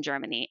effects in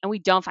Germany, and we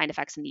don't find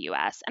effects in the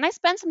US. And I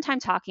spent some time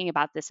talking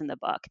about this in the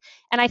book.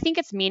 And I think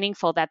it's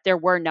meaningful that there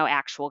were no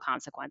actual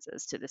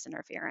consequences to this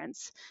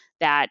interference,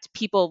 that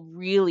people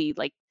really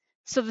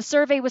so the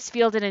survey was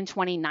fielded in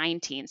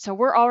 2019. So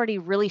we're already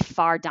really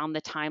far down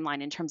the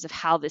timeline in terms of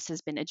how this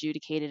has been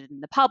adjudicated in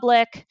the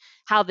public,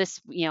 how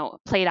this,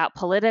 played out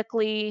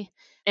politically.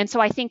 And so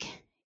I think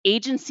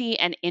agency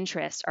and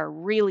interest are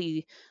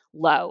really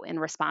low in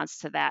response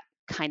to that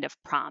kind of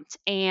prompt.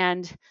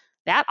 And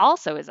that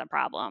also is a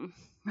problem,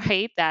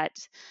 right? That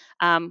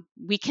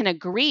we can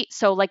agree.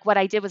 So what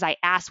I did was I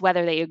asked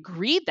whether they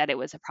agreed that it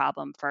was a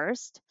problem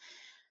first.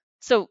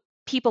 So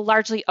people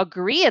largely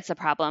agree it's a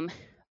problem,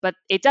 but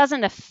it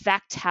doesn't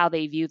affect how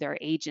they view their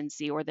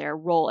agency or their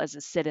role as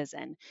a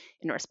citizen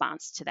in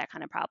response to that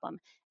kind of problem.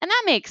 And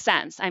that makes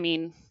sense. I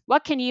mean,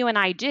 what can you and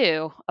I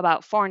do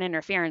about foreign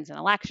interference in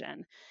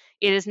election?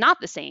 It is not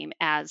the same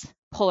as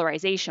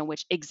polarization,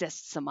 which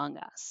exists among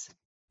us.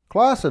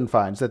 Claassen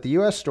finds that the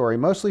U.S. story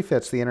mostly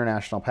fits the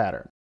international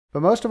pattern,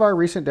 but most of our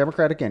recent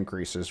democratic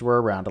increases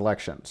were around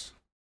elections.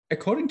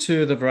 According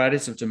to the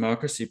Varieties of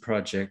Democracy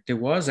project, there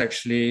was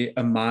actually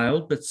a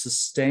mild but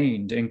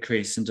sustained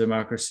increase in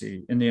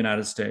democracy in the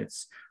United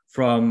States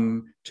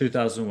from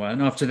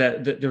 2001. After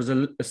that, there was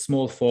a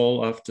small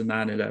fall after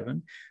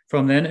 9/11.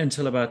 From then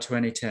until about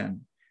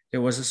 2010,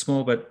 there was a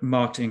small but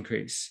marked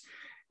increase.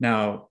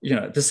 Now,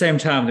 at the same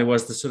time, there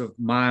was the sort of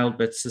mild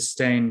but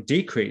sustained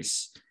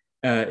decrease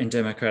in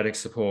democratic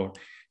support.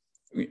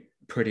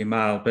 Pretty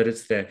mild, but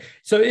it's there.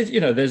 So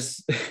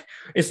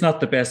it's not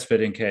the best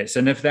fitting case.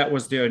 And if that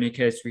was the only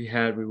case we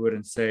had, we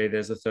wouldn't say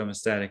there's a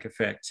thermostatic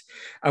effect.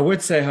 I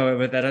would say,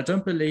 however, that I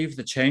don't believe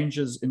the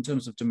changes in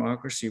terms of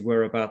democracy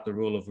were about the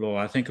rule of law.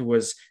 I think it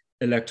was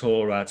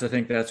electoral rights. I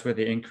think that's where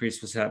the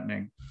increase was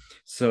happening.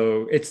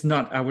 So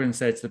I wouldn't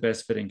say it's the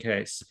best fitting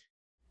case.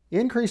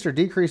 Increased or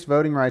decreased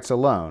voting rights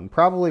alone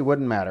probably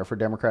wouldn't matter for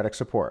Democratic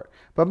support,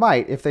 but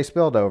might if they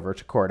spilled over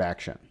to court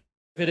action.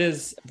 If it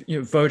is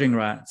voting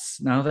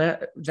rights, now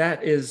that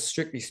is,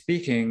 strictly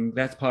speaking,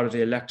 that's part of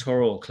the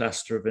electoral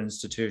cluster of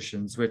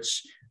institutions,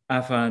 which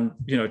I find,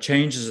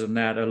 changes in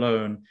that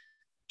alone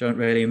don't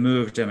really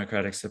move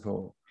democratic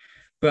support.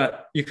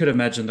 But you could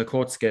imagine the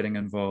courts getting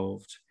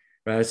involved,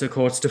 right? So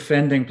courts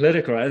defending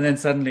political rights, and then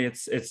suddenly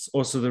it's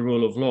also the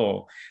rule of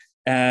law.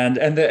 And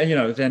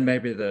then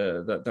maybe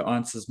the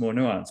answer is more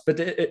nuanced. But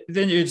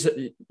then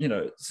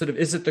sort of,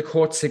 is it the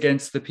courts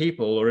against the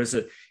people, or is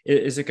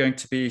it going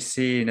to be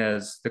seen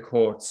as the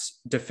courts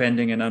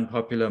defending an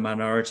unpopular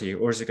minority,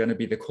 or is it going to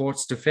be the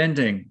courts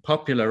defending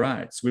popular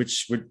rights,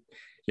 which would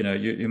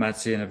you might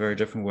see in a very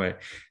different way?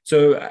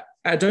 So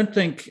I don't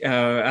think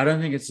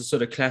it's a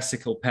sort of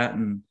classical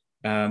pattern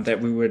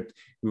that we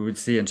would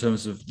see in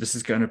terms of this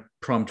is going to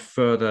prompt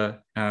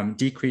further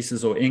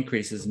decreases or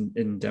increases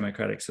in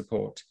democratic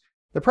support.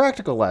 The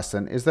practical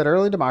lesson is that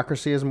early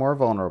democracy is more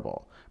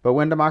vulnerable, but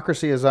when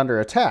democracy is under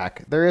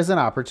attack, there is an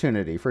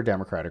opportunity for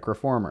democratic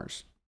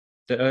reformers.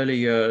 The early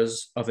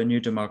years of a new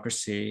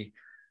democracy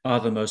are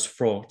the most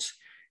fraught.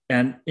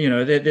 And,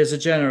 there's a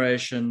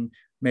generation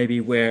maybe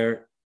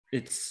where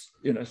it's,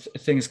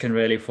 things can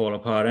really fall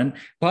apart. And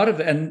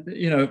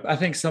I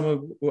think some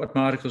of what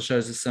my article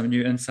shows is some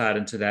new insight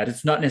into that.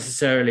 It's not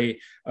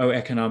necessarily,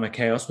 economic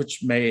chaos,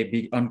 which may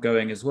be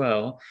ongoing as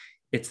well.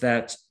 It's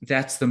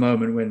that's the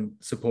moment when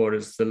support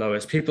is the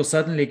lowest. People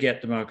suddenly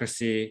get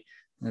democracy,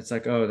 and it's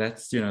like,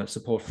 that's,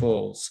 support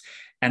falls.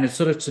 And it's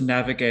sort of to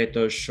navigate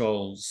those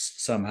shoals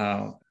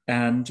somehow.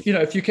 And,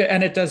 if you can,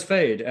 and it does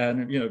fade.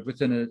 And,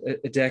 within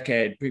a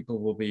decade, people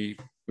will be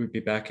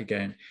back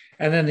again.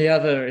 And then the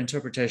other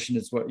interpretation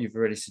is what you've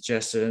already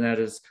suggested, and that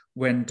is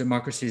when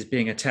democracy is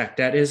being attacked.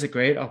 That is a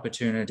great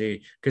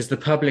opportunity because the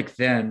public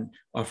then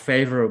are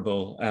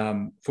favorable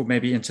for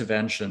maybe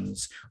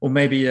interventions, or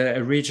maybe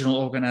a regional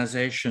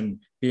organization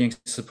being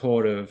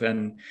supportive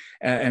and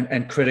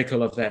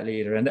critical of that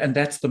leader. And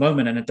that's the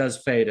moment, and it does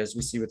fade, as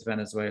we see with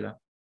Venezuela.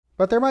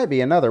 But there might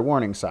be another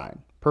warning sign.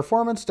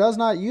 Performance does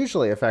not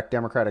usually affect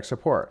democratic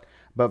support,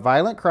 but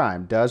violent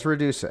crime does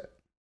reduce it.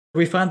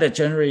 We find that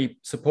generally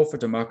support for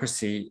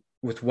democracy,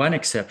 with one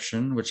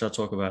exception, which I'll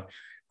talk about,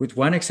 with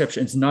one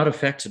exception, it's not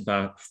affected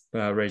by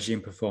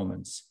regime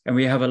performance. And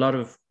we have a lot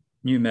of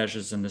new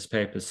measures in this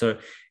paper. So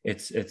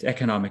it's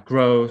economic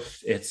growth,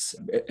 it's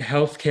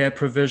healthcare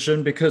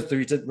provision, because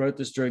we wrote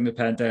this during the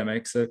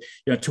pandemic. So,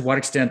 to what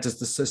extent does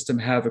the system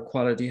have a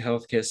quality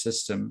healthcare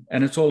system?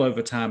 And it's all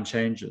over time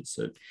changes.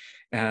 So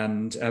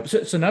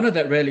none of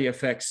that really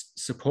affects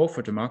support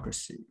for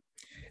democracy.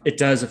 It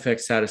does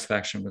affect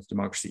satisfaction with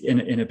democracy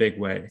in a big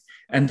way.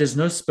 And there's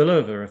no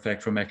spillover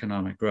effect from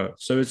economic growth.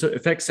 So it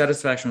affects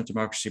satisfaction with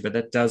democracy, but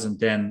that doesn't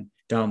then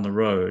down the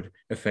road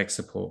affect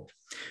support.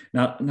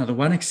 Now the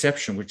one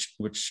exception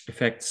which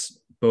affects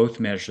both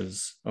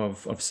measures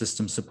of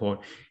system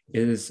support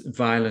is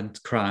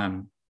violent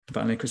crime.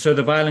 So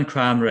the violent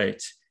crime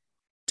rate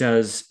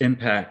does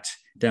impact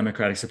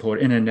democratic support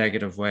in a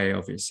negative way,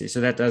 obviously.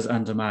 So that does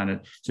undermine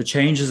it. So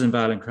changes in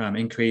violent crime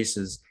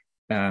increases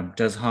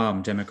does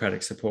harm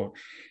democratic support.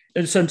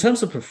 And so in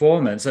terms of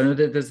performance, I know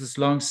that there's this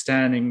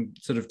long-standing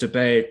sort of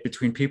debate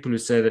between people who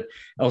say that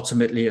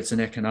ultimately it's an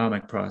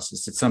economic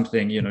process. It's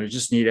something, you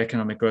just need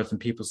economic growth and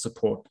people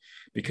support,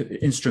 because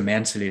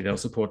instrumentally they'll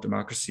support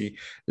democracy.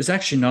 There's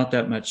actually not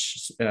that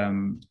much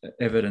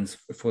evidence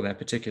for that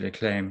particular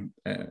claim,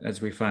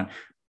 as we find.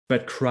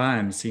 But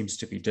crime seems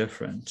to be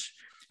different.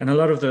 And a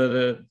lot of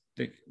the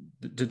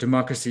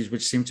democracies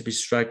which seem to be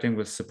struggling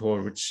with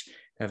support, which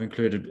have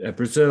included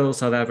Brazil,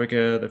 South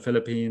Africa, the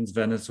Philippines,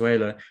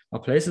 Venezuela, are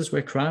places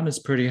where crime is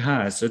pretty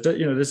high. So,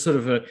 there's sort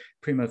of a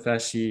prima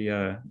facie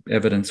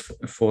evidence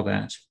for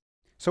that.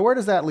 So where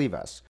does that leave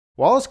us?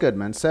 Wallace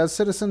Goodman says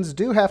citizens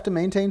do have to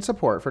maintain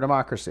support for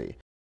democracy.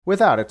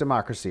 Without it,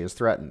 democracy is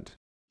threatened.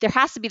 There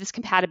has to be this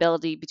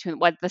compatibility between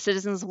what the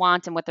citizens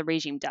want and what the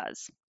regime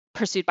does,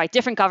 pursued by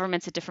different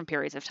governments at different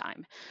periods of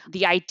time.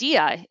 The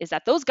idea is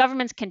that those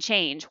governments can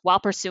change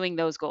while pursuing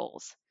those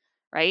goals.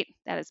 Right?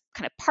 That is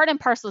kind of part and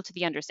parcel to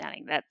the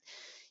understanding that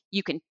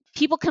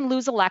people can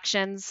lose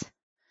elections.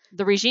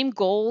 The regime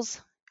goals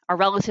are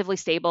relatively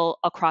stable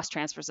across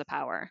transfers of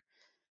power.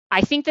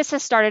 I think this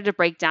has started to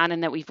break down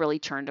and that we've really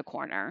turned a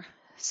corner.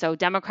 So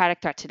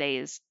democratic threat today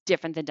is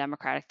different than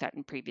democratic threat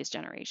in previous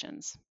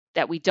generations.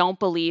 That we don't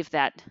believe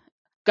that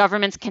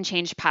governments can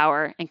change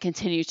power and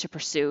continue to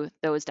pursue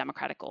those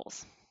democratic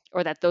goals,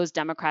 or that those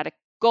democratic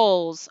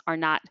goals are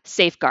not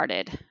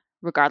safeguarded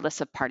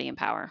regardless of party in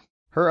power.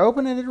 Her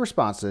open-ended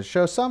responses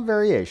show some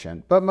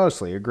variation, but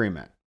mostly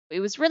agreement.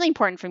 It was really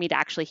important for me to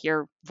actually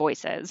hear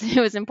voices. It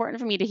was important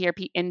for me to hear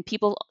in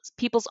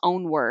people's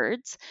own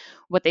words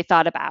what they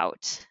thought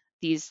about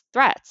these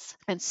threats.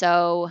 And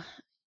so,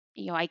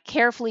 I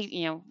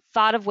carefully,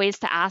 thought of ways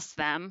to ask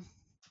them,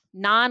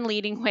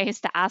 non-leading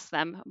ways to ask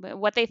them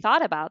what they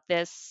thought about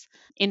this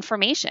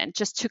information,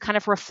 just to kind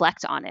of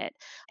reflect on it.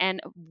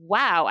 And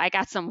wow, I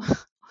got some...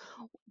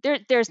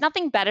 There's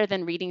nothing better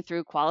than reading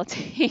through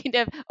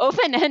qualitative,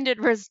 open-ended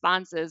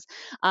responses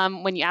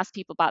when you ask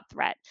people about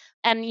threat.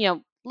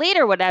 And,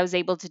 later what I was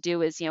able to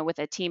do is, with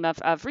a team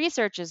of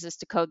researchers, is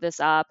to code this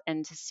up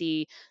and to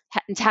see,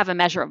 to have a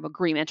measure of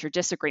agreement or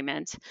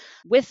disagreement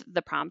with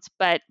the prompt.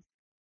 But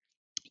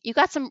you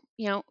got some,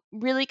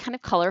 really kind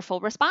of colorful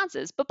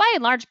responses. But by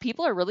and large,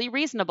 people are really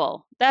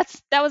reasonable. That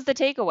was the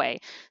takeaway.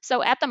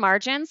 So at the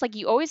margins,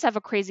 you always have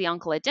a crazy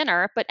uncle at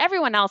dinner, but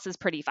everyone else is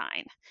pretty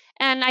fine.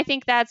 And I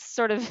think that's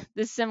sort of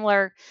the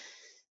similar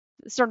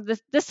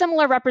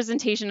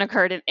representation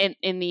occurred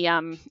in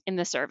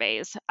the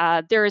surveys.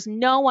 There is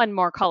no one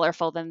more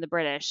colorful than the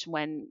British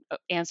when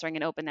answering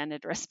an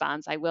open-ended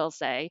response, I will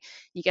say.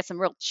 You get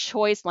some real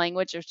choice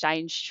language, which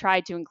I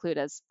tried to include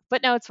as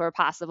footnotes where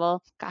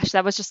possible. Gosh,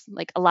 that was just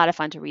a lot of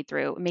fun to read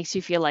through. It makes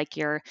you feel like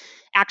you're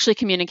actually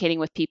communicating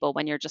with people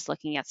when you're just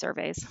looking at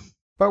surveys.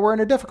 But we're in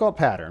a difficult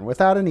pattern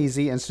without an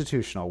easy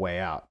institutional way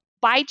out.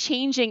 By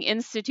changing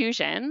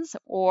institutions,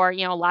 or,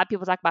 a lot of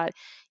people talk about,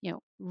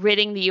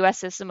 ridding the U.S.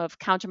 system of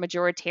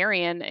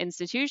counter-majoritarian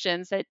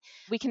institutions, that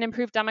we can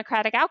improve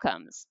democratic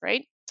outcomes,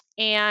 right?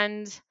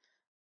 And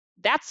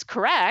that's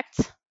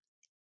correct.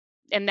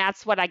 And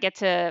that's what I get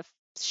to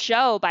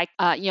show by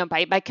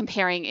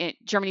comparing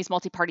Germany's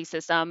multi-party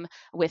system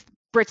with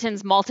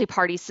Britain's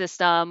multi-party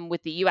system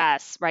with the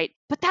U.S., right?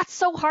 But that's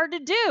so hard to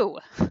do.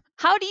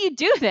 How do you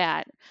do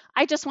that?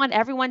 I just want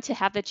everyone to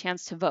have the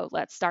chance to vote.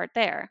 Let's start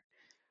there.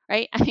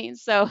 Right?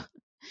 So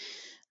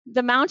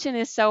the mountain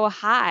is so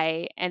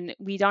high and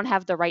we don't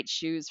have the right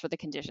shoes for the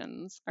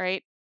conditions,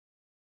 right?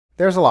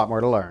 There's a lot more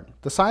to learn.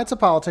 The Science of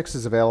Politics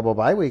is available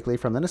bi-weekly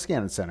from the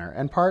Niskanen Center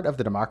and part of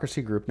the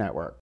Democracy Group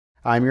Network.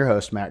 I'm your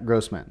host, Matt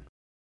Grossman.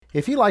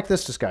 If you like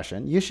this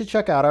discussion, you should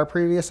check out our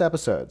previous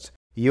episodes: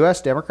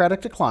 U.S.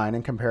 Democratic Decline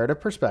and Comparative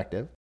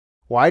Perspective,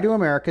 Why Do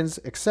Americans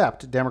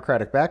Accept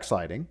Democratic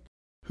Backsliding,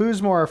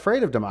 Who's More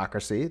Afraid of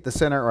Democracy, the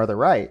Center or the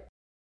Right,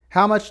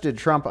 How Much Did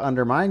Trump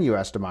Undermine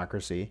U.S.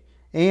 Democracy?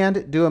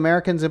 And Do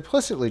Americans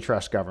Implicitly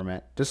Trust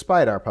Government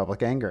Despite Our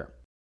Public Anger?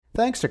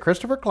 Thanks to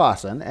Christopher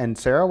Claassen and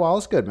Sara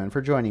Wallace Goodman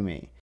for joining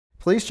me.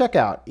 Please check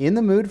out In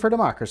the Mood for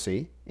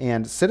Democracy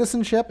and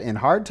Citizenship in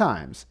Hard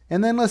Times,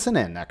 and then listen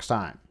in next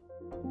time.